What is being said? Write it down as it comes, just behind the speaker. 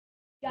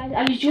Guys,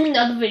 I was doing the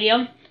other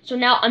video, so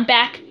now I'm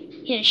back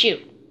here to shoot.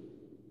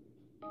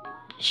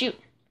 Shoot.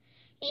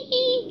 Hee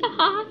hee ha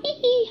ha, hee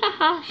hee ha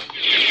ha.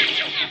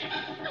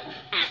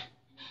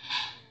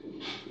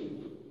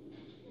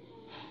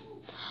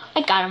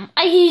 I got him.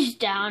 He's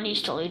down.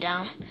 He's totally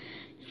down.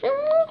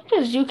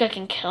 Bazooka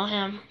can kill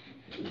him.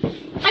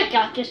 I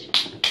got this.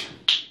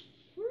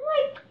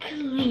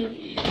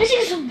 This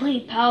is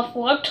really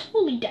powerful. I'm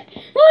totally dead.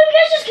 Well, you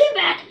guys just came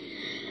back.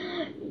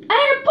 I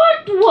had a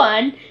part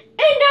 1, and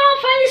now I'm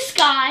fighting this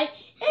guy.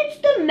 It's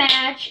the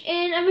match,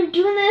 and I've been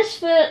doing this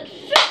for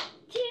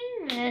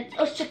 15 minutes.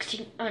 Oh,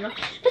 16. I don't know.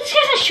 But this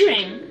guy's not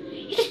shooting.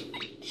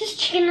 He's just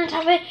chicken on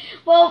top of it.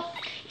 Well,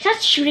 he's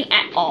not shooting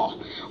at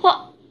all.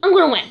 Well, I'm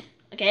gonna win.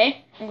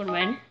 Okay? I'm gonna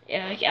win.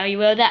 Yeah, are you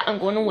aware of that? I'm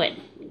gonna win.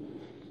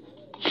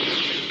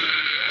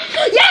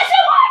 Yes,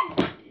 I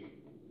won!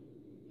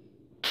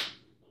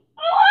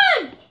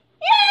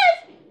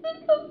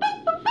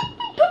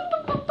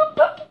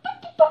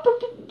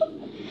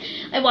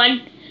 I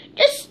won.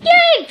 Just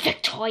yay,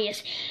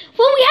 victorious.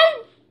 Well, we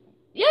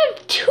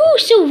have 2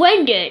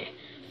 surrendered.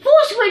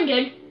 4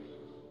 surrendered.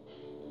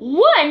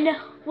 1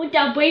 went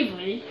down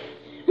bravely.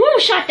 1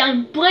 was shot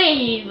down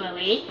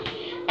bravely.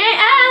 And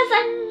as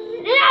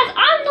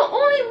I'm the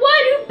only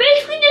one who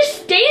basically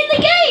just stayed in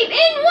the game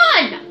and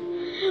won.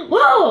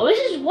 Whoa, this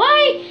is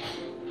why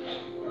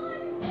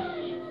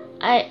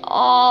I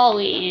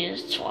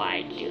always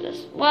try to do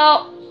this.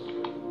 Well,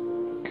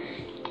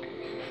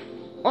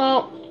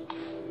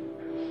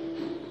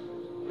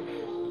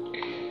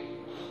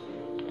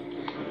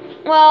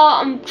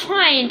 I'm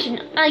trying to,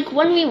 like,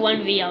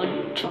 1v1v,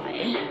 I'll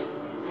try.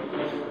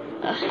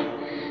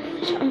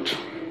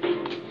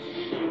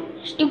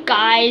 You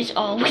guys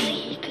are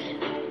really good.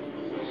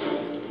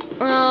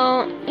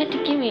 Well, you have to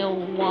give me a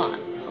 1.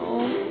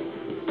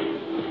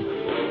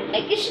 I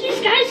guess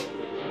these guys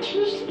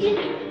choose to get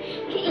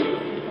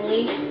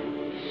quickly.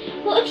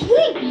 Well, it's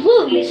really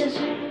blue. It says,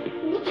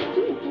 it looks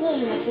really blue in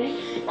my face.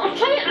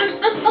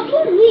 I'm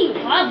uploading really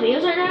a lot of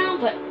videos right now,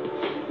 but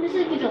this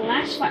is like the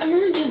last fight. I'm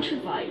only doing 2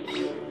 fights.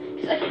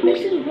 Cause like this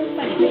is 1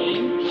 fight a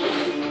game.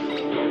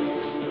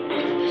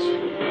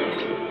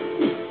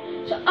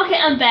 So okay,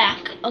 I'm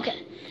back.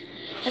 Okay,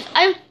 cause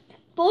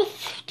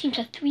both teams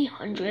have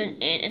 300,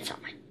 and it's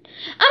not mine.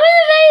 I'm in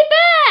the very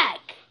back.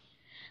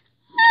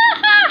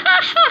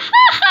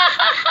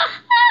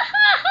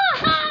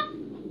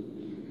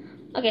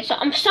 Okay, so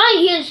I'm starting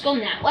here and just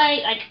going that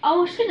way. Like, I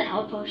was getting the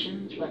health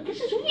potions, but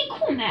this is a really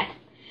cool map.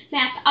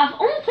 I've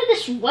only played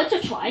this once or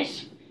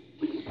twice,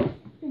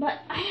 but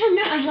I have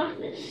not unlocked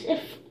this.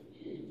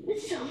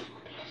 This is so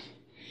bad,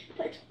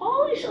 but it's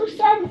always so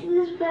sad to see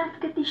this map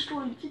get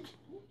destroyed. It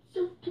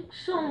took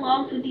so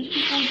long for these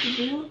people to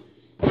do.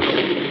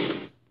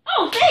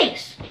 Oh,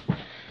 thanks.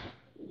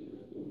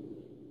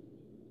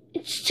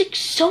 It took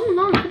so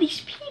long for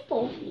these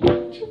people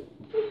to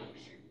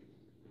fix.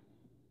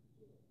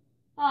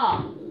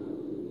 Oh.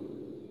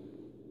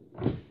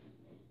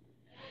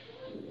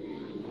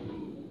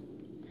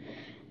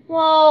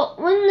 Well,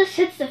 when this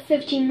hits the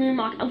 15-minute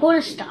mark, I'm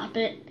going to stop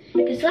it.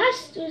 Because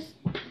last was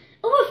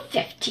over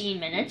 15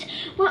 minutes.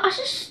 Well, I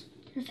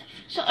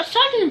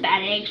started doing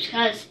bad eggs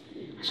because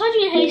I started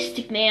doing Hey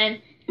Stick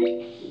Man.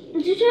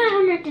 Due to how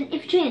I'm not an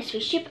infantry in a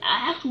spaceship,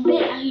 I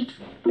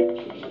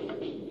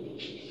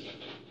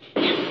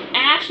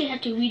actually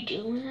had to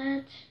redo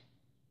that.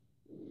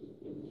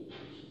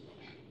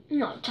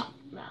 No, talk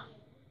about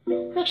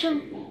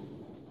production.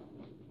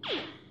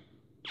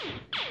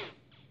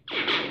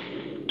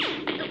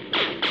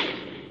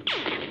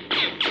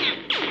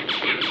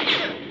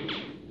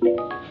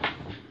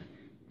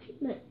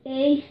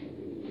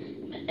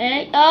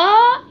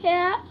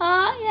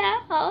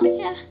 Oh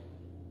yeah.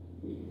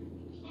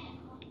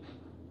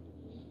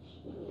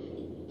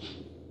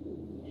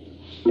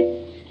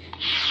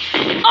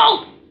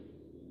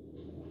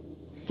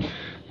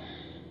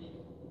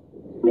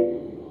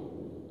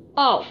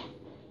 Oh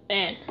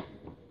man.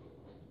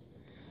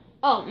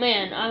 Oh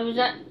man, I was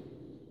at.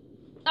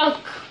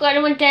 Oh, glad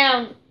it went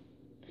down.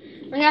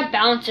 I got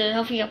bounce it.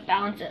 Hopefully, I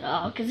bounce it.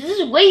 Oh, because this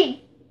is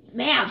way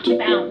mad to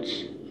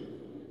bounce.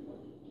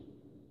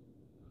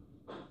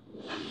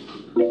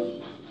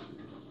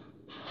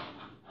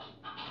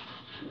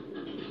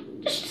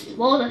 Just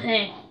slow the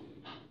thing.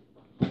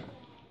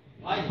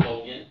 Hi,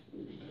 Logan.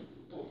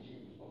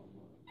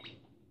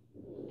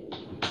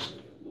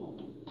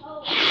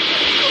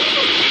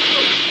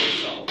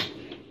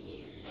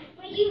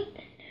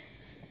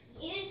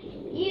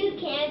 You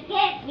can't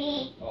get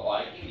me. Oh,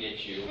 I can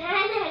get you. Oh,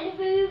 I'm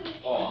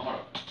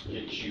gonna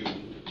get you.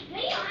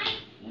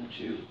 You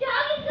too.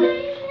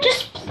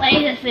 Just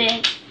play the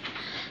thing.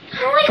 I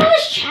don't like all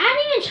this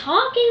chatting and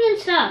talking and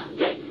stuff.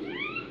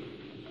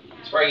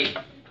 Spraggy.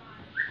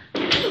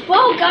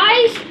 Well,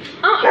 guys,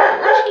 I'm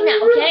checking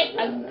out, okay?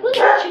 I'm really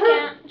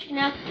checking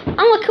out. I'm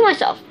gonna kill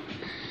myself.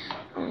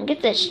 I'm gonna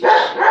get this.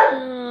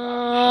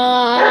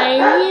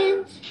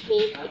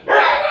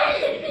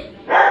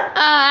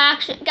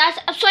 Actually, guys,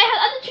 so I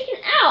have other chicken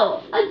owl.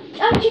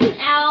 I'm chicken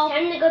owl.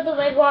 Time to go to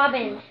Red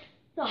Robin.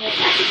 No,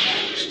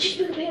 actually, just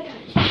look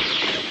at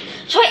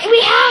So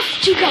we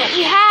have to go.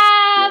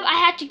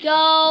 I had to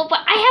go, but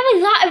I have a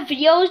lot of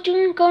videos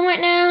going right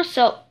now,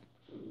 so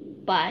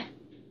bye.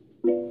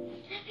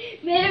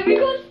 Merry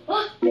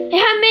Christmas.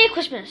 Yeah, Merry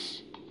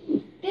Christmas.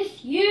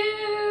 This year.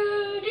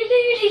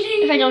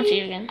 If I don't see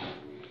you again.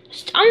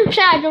 I'm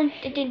sad I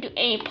didn't do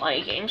any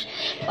party games.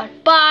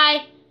 But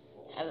bye.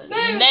 Have a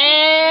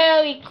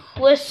Merry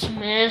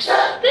Christmas.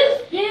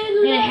 This year.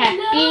 And a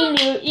Happy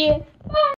New Year.